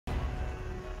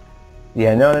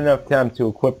Yeah, not enough time to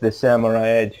equip the samurai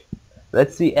edge.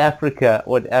 Let's see Africa,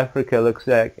 what Africa looks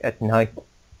like at night.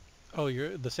 Oh,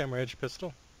 you're the Samurai Edge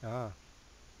pistol? Ah.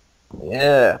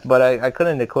 Yeah, but I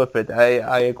couldn't equip it.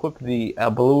 I equipped the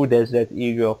blue desert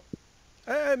eagle.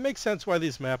 It makes sense why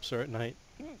these maps are at night.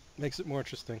 Makes it more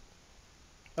interesting.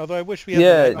 Although I wish we had the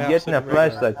Yeah, night maps getting in a regular.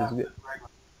 flashlight is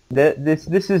good.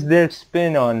 This is their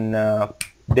spin on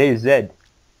DayZ.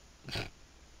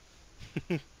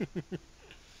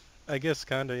 I guess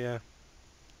kinda, yeah.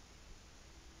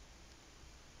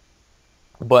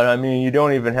 But I mean, you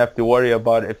don't even have to worry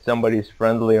about if somebody's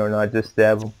friendly or not. Just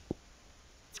stab them.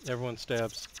 Everyone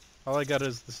stabs. All I got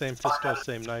is the same pistol,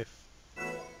 same knife.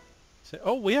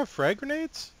 Oh, we have frag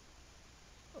grenades?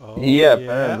 Oh, Yeah, yeah.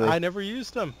 apparently. I never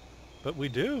used them, but we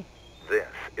do. This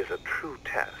is a true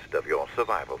test of your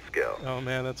survival skill. Oh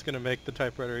man, that's gonna make the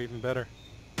typewriter even better.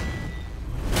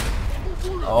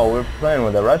 Oh, we're playing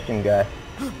with a Russian guy.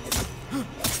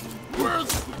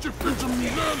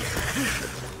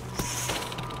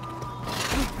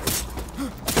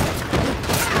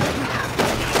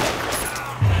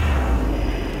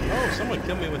 Oh, someone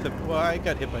killed me with it. Well, I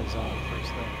got hit by a zombie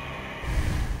first though.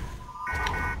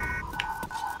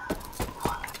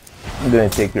 I'm gonna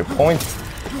take your points.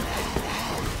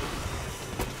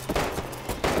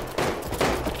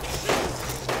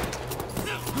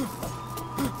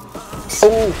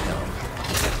 Oh!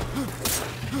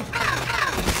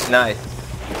 Nice.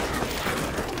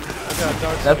 I got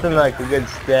dog Nothing like a good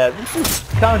stab. This is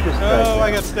Counter-Strike. Oh, now.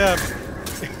 I got stabbed.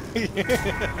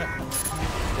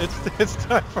 It's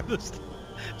time for the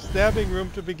stabbing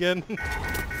room to begin.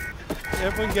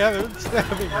 Everyone gather in the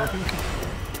stabbing room.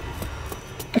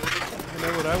 I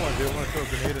know what I want to do. I want to throw a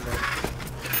grenade in there.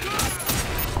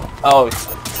 Oh.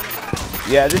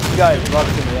 Yeah, this guy is locked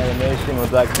in the animation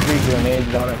with like 3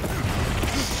 grenades on it.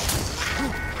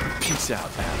 Peace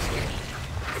out, asshole.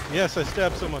 Yes, I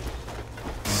stabbed someone.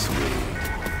 Sweet.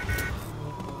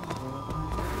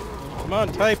 Come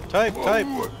on, type.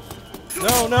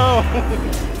 No, no!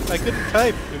 I couldn't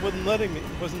type. It wasn't letting me.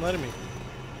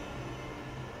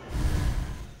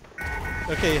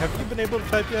 Okay, have you been able to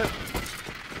type yet?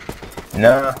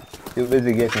 Nah, too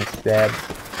busy getting stabbed.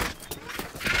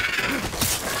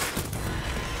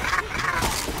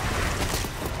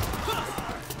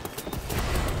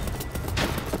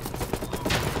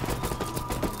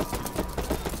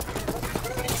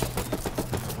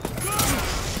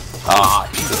 Ah,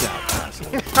 Peace out,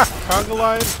 asshole. Conga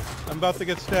line. I'm about to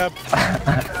get stabbed.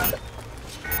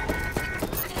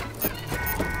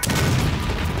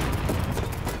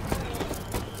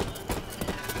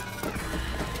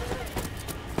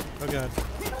 Oh god.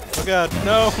 Oh god,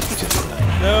 no!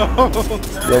 No!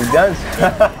 they've done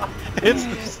It's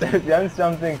the they've done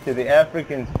something to the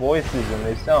Africans' voices and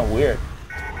they sound weird.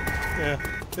 yeah,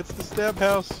 it's the stab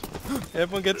house.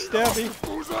 Everyone gets stabby.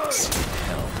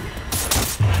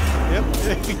 Yep.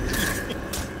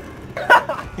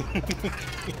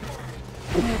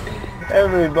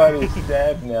 Everybody's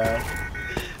stabbed now.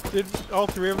 Did all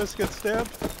 3 of us get stabbed?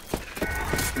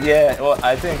 Yeah, well,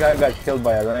 I think I got killed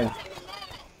by a wrench.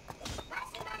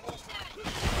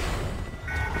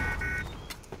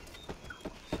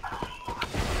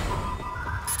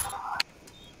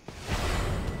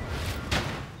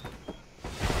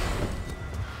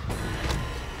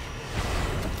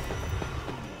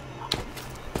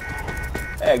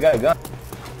 Hey, I got a gun.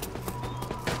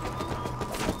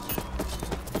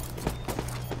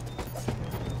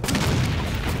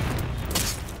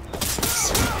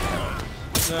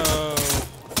 No.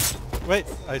 Wait,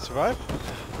 I survived?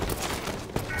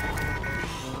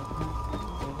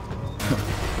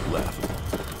 Left.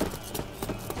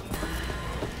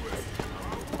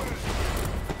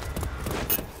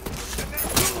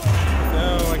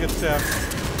 No, I get stabbed.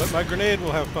 But my grenade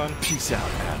will have fun. Peace out,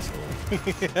 asshole.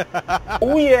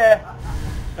 Oh yeah!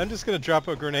 I'm just gonna drop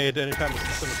a grenade anytime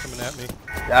someone's coming at me.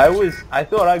 I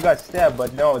thought I got stabbed,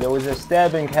 but no, there was a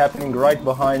stabbing happening right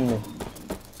behind me.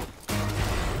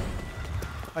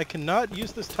 I cannot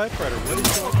use this typewriter. What is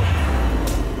going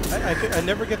on? I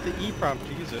never get the E prompt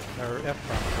to use it, or F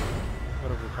prompt, or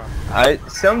whatever prompt.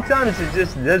 Sometimes it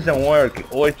just doesn't work.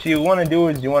 What you want to do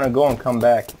is you want to go and come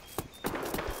back.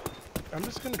 I'm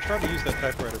just gonna try to use that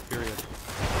typewriter, period.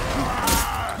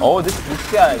 Oh, this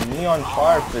guy, Neon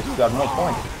Firefish, got more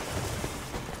points.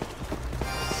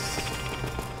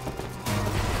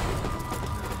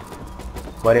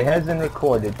 But it hasn't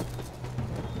recorded.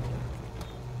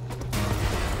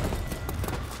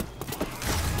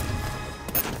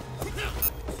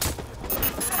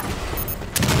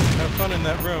 Have fun in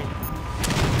that room.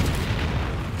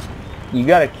 You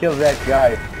gotta kill that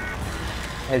guy.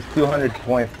 Has 200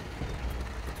 points.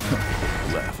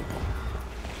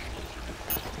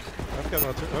 got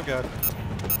no oh god.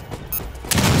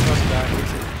 Must die.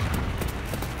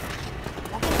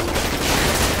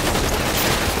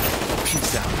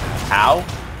 Peace out. Ow!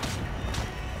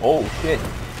 Oh shit.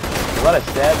 A lot of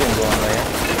stabbing going on there.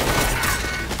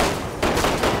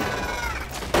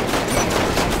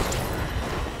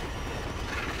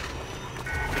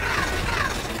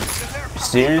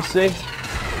 Seriously?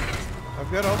 I've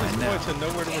got all these points and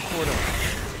nowhere to record them.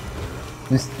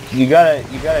 You gotta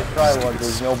try one,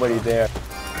 there's nobody there.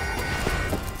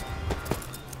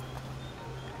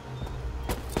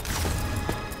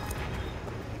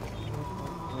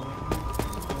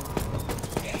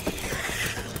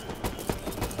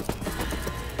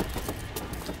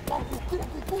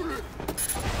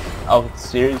 Oh,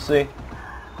 seriously?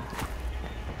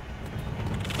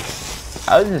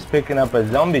 I was just picking up a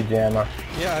zombie jammer.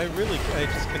 Yeah, I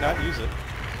just cannot use it.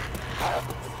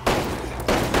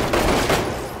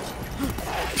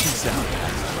 Peace out.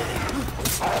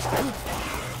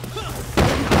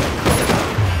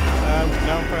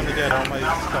 Now I'm finally dead. All my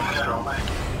stuff is gone.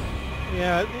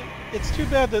 Yeah, it's too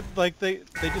bad that like they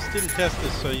just didn't test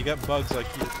this, so you got bugs like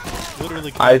you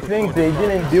literally. I think they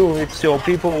didn't do it so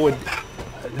people would.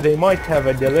 They might have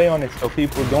a delay on it so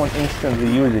people don't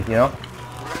instantly use it, you know?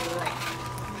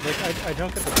 Like I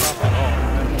don't get the pop at all.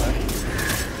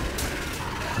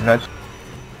 Not.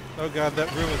 Oh god,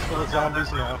 that room is full of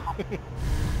zombies now.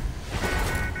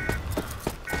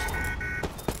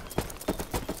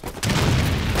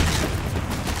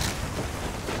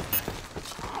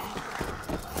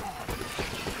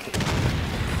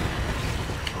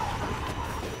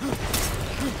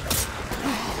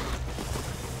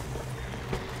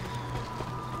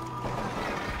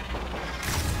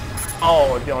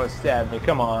 Oh, don't stab me!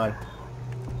 Come on.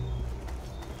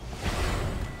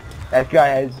 That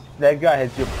guy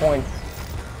has your points.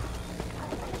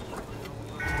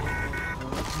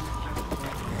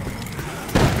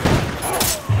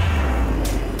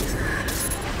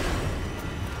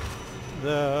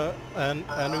 The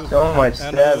So much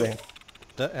stabbing.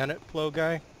 The Anitplo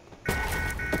guy.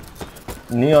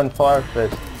 Neon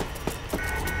Firefist.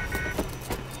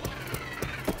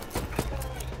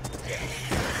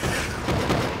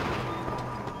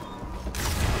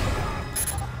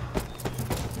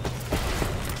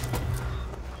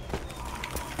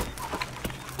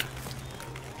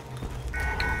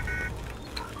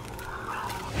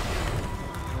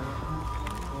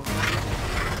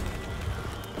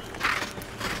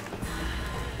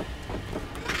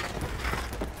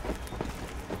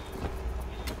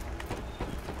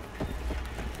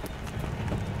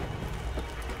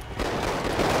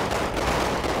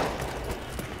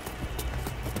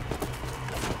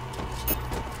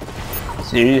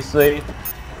 Seriously?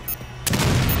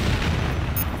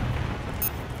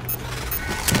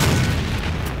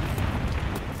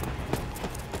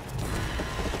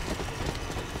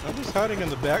 I'm just hiding in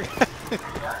the back. This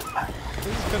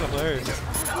is kind of hilarious.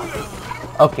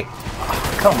 Okay.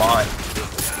 Come on.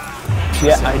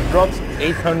 Yeah, I dropped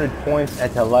 800 points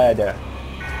at the ladder.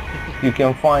 You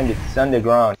can find it. It's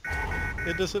underground.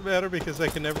 It doesn't matter because I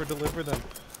can never deliver them.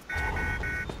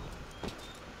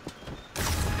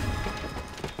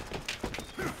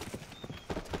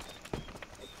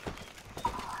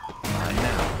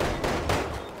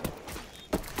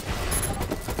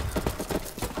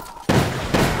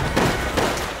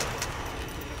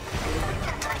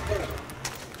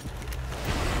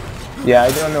 Yeah,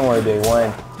 I don't know where they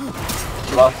went.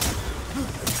 Lost.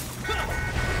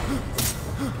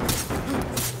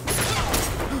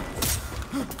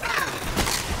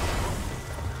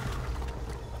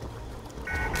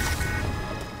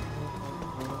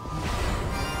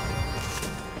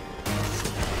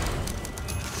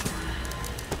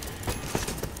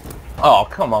 Oh,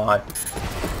 come on.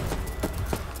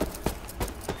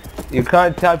 You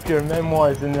can't type your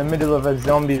memoirs in the middle of a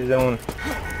zombie zone.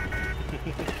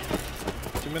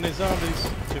 Too many zombies,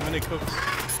 too many cooks.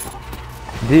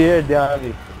 Dear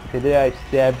Davy, today I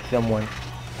stabbed someone.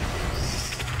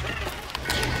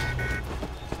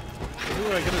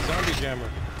 Ooh, I got a zombie jammer.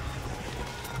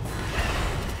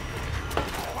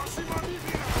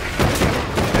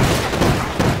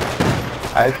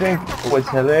 I think what's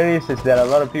hilarious is that a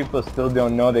lot of people still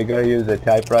don't know they gotta use a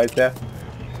typewriter.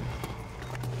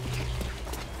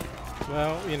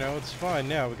 Well, you know, it's fine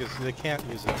now because they can't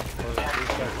use it.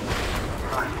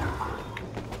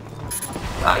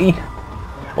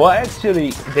 Well,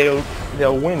 actually,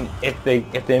 they'll win if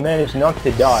they manage not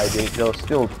to die. They'll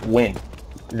still win.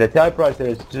 The typewriter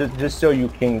is just so you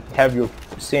can have your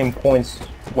same points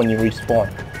when you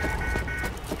respawn.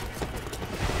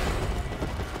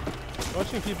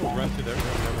 Watching people run through that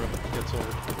room never gets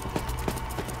old.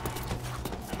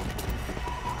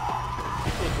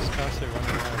 constantly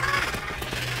running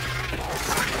around.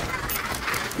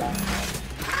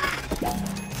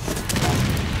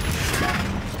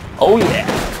 Oh yeah!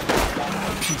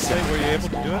 Say, were you able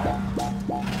to do it?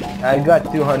 I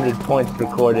got 200 points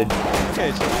recorded.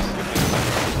 Okay, so this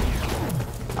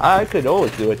I could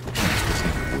always do it.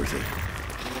 Worth it.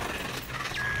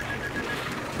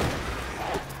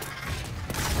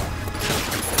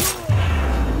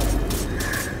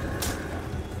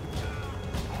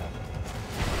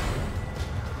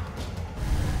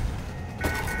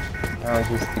 I'll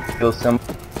just kill some.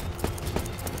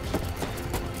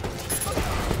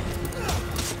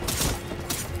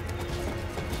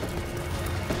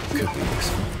 Could be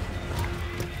useful.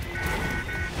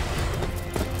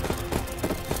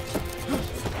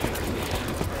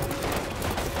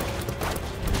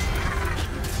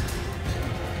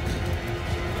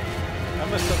 I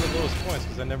must have the lowest points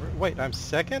because I never. Wait, I'm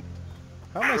second?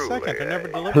 How am I second? I never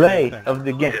delivered Play anything. of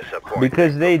the game.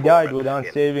 Because they died without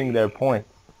saving their points.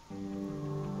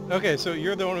 Okay, so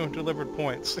you're the one who delivered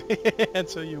points, and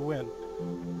so you win.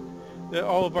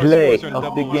 All of our Play scores are in of the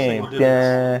double game. single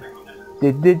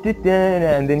digits.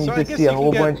 And then you So I just guess see a you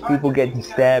whole can bunch get- of people getting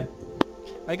stabbed.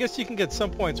 I guess you can get some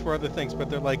points for other things, but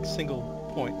they're like single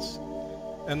points.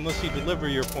 Unless you deliver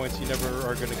your points, you never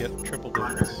are going to get triple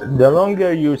digits. The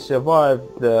longer you survive,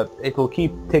 it will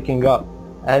keep ticking up.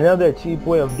 Another cheap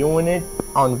way of doing it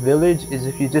on village is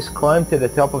if you just climb to the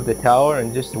top of the tower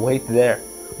and just wait there.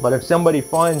 But if somebody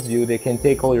finds you, they can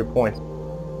take all your points.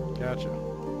 Gotcha.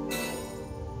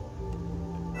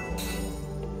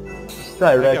 Just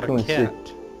try I got a Raccoon City.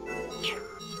 cat.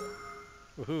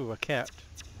 Woohoo, a cat.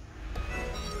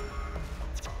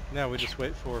 Now we just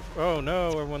wait for... Oh no,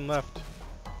 everyone left.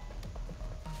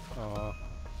 Aw.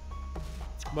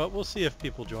 But we'll see if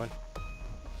people join.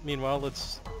 Meanwhile,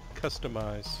 let's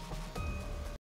customize.